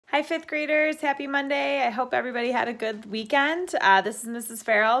Hi, fifth graders. Happy Monday. I hope everybody had a good weekend. This is Mrs.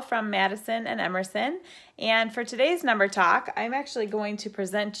 Farrell from Madison and Emerson. And for today's number talk, I'm actually going to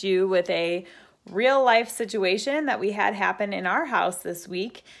present you with a real life situation that we had happen in our house this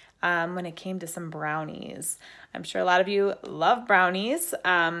week when it came to some brownies. I'm sure a lot of you love brownies.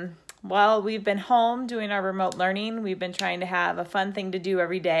 While we've been home doing our remote learning, we've been trying to have a fun thing to do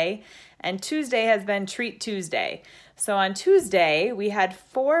every day. And Tuesday has been Treat Tuesday. So on Tuesday, we had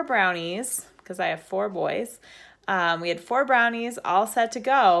 4 brownies, because I have 4 boys. We had 4 brownies all set to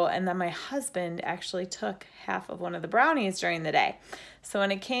go, and then my husband actually took half of one of the brownies during the day. So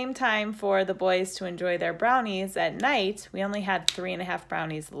when it came time for the boys to enjoy their brownies at night, we only had 3.5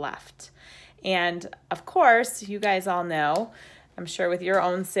 brownies left. And of course, you guys all know, I'm sure with your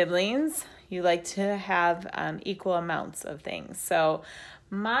own siblings, you like to have equal amounts of things. So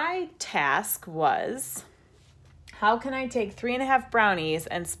my task was, how can I take 3.5 brownies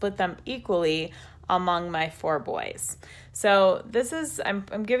and split them equally among my 4 boys? So this is,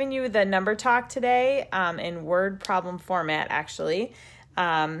 I'm giving you the number talk today in word problem format actually,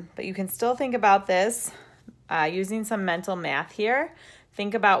 but you can still think about this using some mental math here.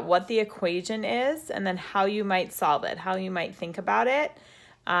 Think about what the equation is and then how you might solve it, how you might think about it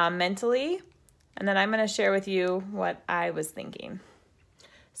mentally. And then I'm going to share with you what I was thinking.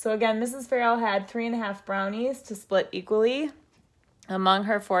 So again, Mrs. Farrell had 3.5 brownies to split equally among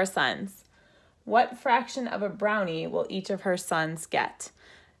her 4 sons. What fraction of a brownie will each of her sons get?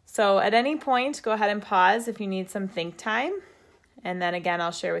 So at any point, go ahead and pause if you need some think time. And then again,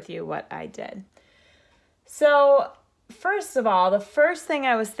 I'll share with you what I did. So first of all, the first thing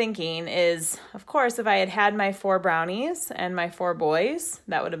I was thinking is, of course, if I had had my 4 brownies and my 4 boys,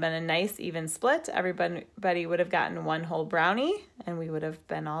 that would have been a nice even split. Everybody would have gotten 1 whole brownie and we would have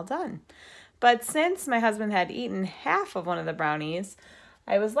been all done. But since my husband had eaten half of one of the brownies,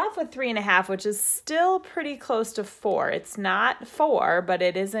 I was left with 3.5, which is still pretty close to 4. It's not 4, but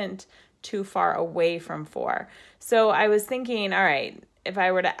it isn't too far away from 4. So I was thinking, all right, if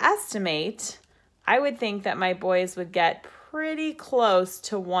I were to estimate, I would think that my boys would get pretty close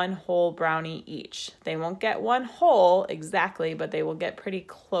to 1 whole brownie each. They won't get 1 whole exactly, but they will get pretty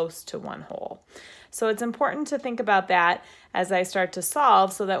close to 1 whole. So it's important to think about that as I start to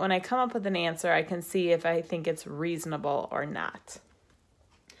solve so that when I come up with an answer, I can see if I think it's reasonable or not.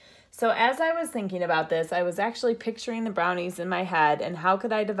 So as I was thinking about this, I was actually picturing the brownies in my head and how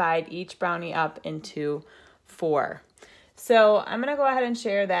could I divide each brownie up into 4. So I'm going to go ahead and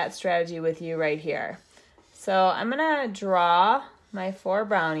share that strategy with you right here. So I'm going to draw my 4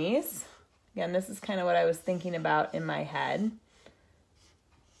 brownies. Again, this is kind of what I was thinking about in my head.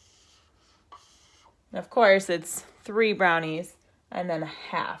 And of course, it's 3 brownies and then a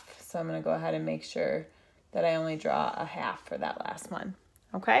half. So I'm going to go ahead and make sure that I only draw a half for that last one.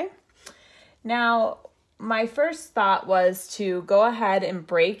 Okay? Now, my first thought was to go ahead and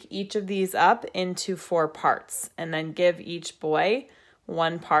break each of these up into 4 parts and then give each boy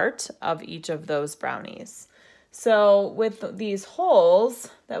 1 part of each of those brownies. So with these wholes,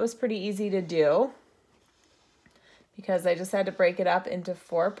 that was pretty easy to do because I just had to break it up into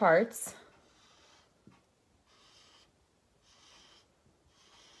 4 parts.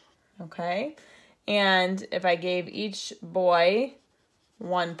 Okay, and if I gave each boy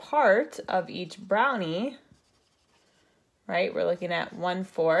 1 part of each brownie, right, we're looking at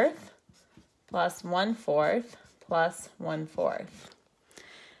 1/4 plus 1/4 plus 1/4.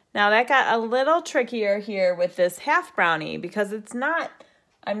 Now that got a little trickier here with this half brownie because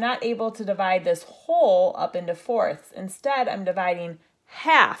I'm not able to divide this whole up into 4ths. Instead, I'm dividing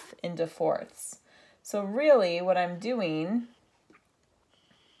half into 4ths. So really what I'm doing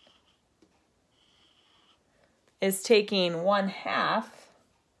is taking 1/2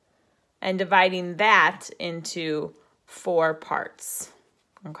 and dividing that into 4 parts,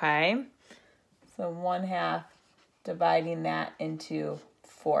 okay? So 1/2 dividing that into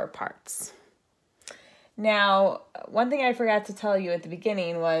 4 parts. Now, one thing I forgot to tell you at the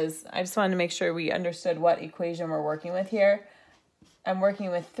beginning was I just wanted to make sure we understood what equation we're working with here. I'm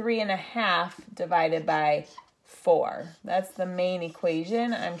working with 3.5 divided by 4. That's the main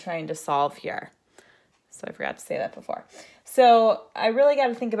equation I'm trying to solve here. So I forgot to say that before. So I really got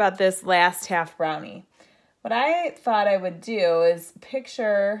to think about this last half brownie. What I thought I would do is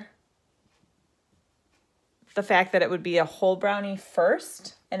picture the fact that it would be a whole brownie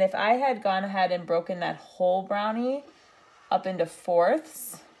first. And if I had gone ahead and broken that whole brownie up into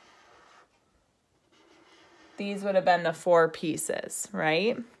 4ths, these would have been the 4 pieces,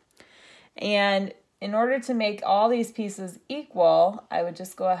 right? And in order to make all these pieces equal, I would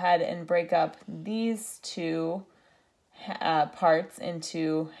just go ahead and break up these 2 parts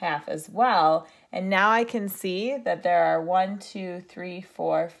into half as well. And now I can see that there are 1, 2, 3,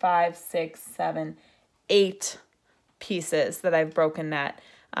 4, 5, 6, 7, 8 pieces that I've broken that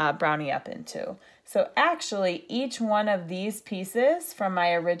brownie up into. So actually, each one of these pieces from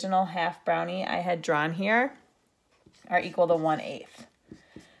my original half brownie I had drawn here are equal to 1/8.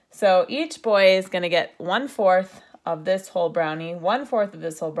 So each boy is going to get 1/4 of this whole brownie, 1/4 of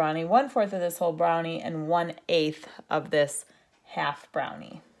this whole brownie, 1/4 of this whole brownie, and 1/8 of this half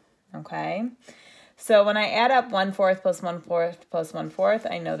brownie. Okay? So when I add up 1/4 plus 1/4 plus 1/4,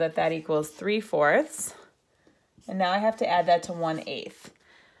 I know that that equals 3/4. And now I have to add that to 1/8.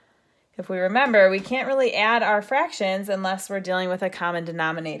 If we remember, we can't really add our fractions unless we're dealing with a common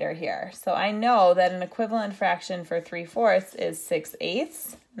denominator here. So I know that an equivalent fraction for 3/4 is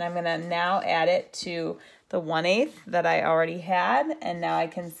 6/8. And I'm going to now add it to the 1/8 that I already had. And now I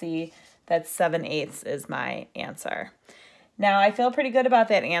can see that 7/8 is my answer. Now I feel pretty good about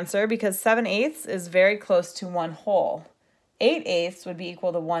that answer because 7/8 is very close to 1 whole. 8/8 would be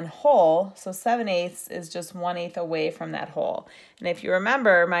equal to 1 whole, so 7/8 is just 1/8 away from that whole. And if you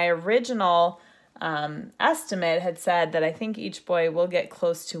remember, my original estimate had said that I think each boy will get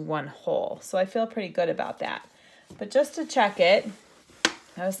close to 1 whole. So I feel pretty good about that. But just to check it,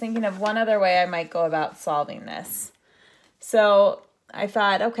 I was thinking of one other way I might go about solving this. So I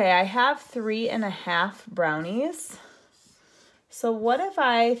thought, okay, I have 3.5 brownies. So what if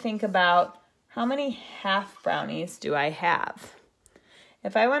I think about how many half brownies do I have?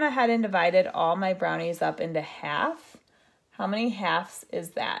 If I went ahead and divided all my brownies up into half, how many halves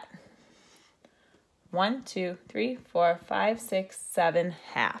is that? 1, 2, 3, 4, 5, 6, 7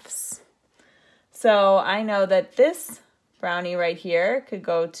 halves. So I know that this brownie right here could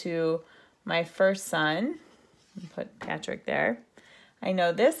go to my first son. Put Patrick there. I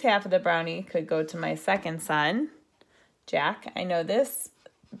know this half of the brownie could go to my second son, Jack. I know this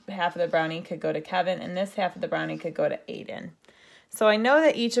half of the brownie could go to Kevin, and this half of the brownie could go to Aiden. So I know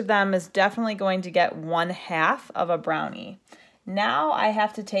that each of them is definitely going to get 1/2 of a brownie. Now I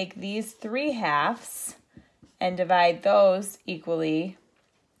have to take these 3 halves and divide those equally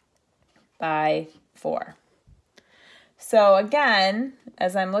by 4. So again,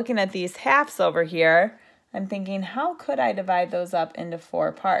 as I'm looking at these halves over here, I'm thinking, how could I divide those up into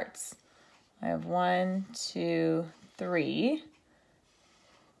 4 parts? I have 1, 2, 3.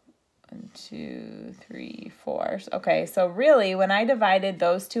 1, 2, 3, 4. Okay, so really when I divided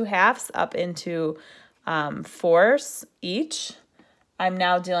those 2 halves up into 4s each, I'm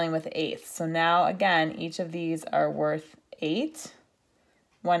now dealing with 8ths. So now again, each of these are worth 8,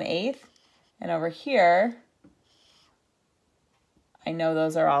 1/8. And over here, I know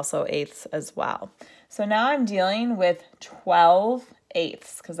those are also 8ths as well. So now I'm dealing with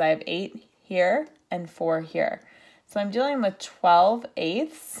 12/8 because I have 8 here and 4 here. So I'm dealing with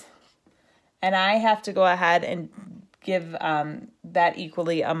 12/8. And I have to go ahead and give that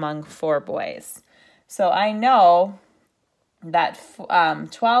equally among 4 boys. So I know that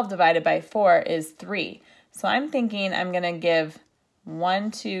 12 divided by 4 is 3. So I'm thinking I'm going to give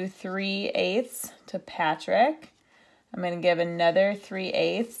 1, 2, 3/8 to Patrick. I'm going to give another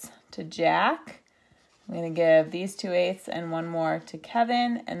 3/8 to Jack. I'm going to give these 2/8 and 1 more to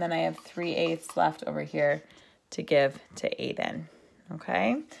Kevin. And then I have 3/8 left over here to give to Aiden.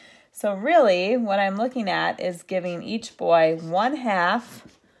 Okay? So really, what I'm looking at is giving each boy 1/2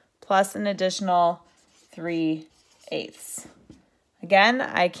 plus an additional 3/8. Again,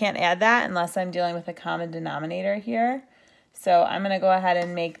 I can't add that unless I'm dealing with a common denominator here. So I'm going to go ahead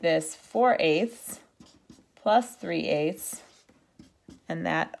and make this 4/8 plus 3/8, and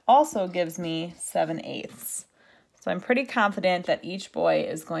that also gives me 7/8. So I'm pretty confident that each boy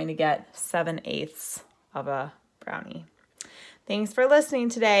is going to get 7/8 of a brownie. Thanks for listening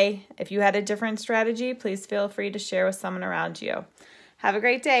today. If you had a different strategy, please feel free to share with someone around you. Have a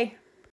great day.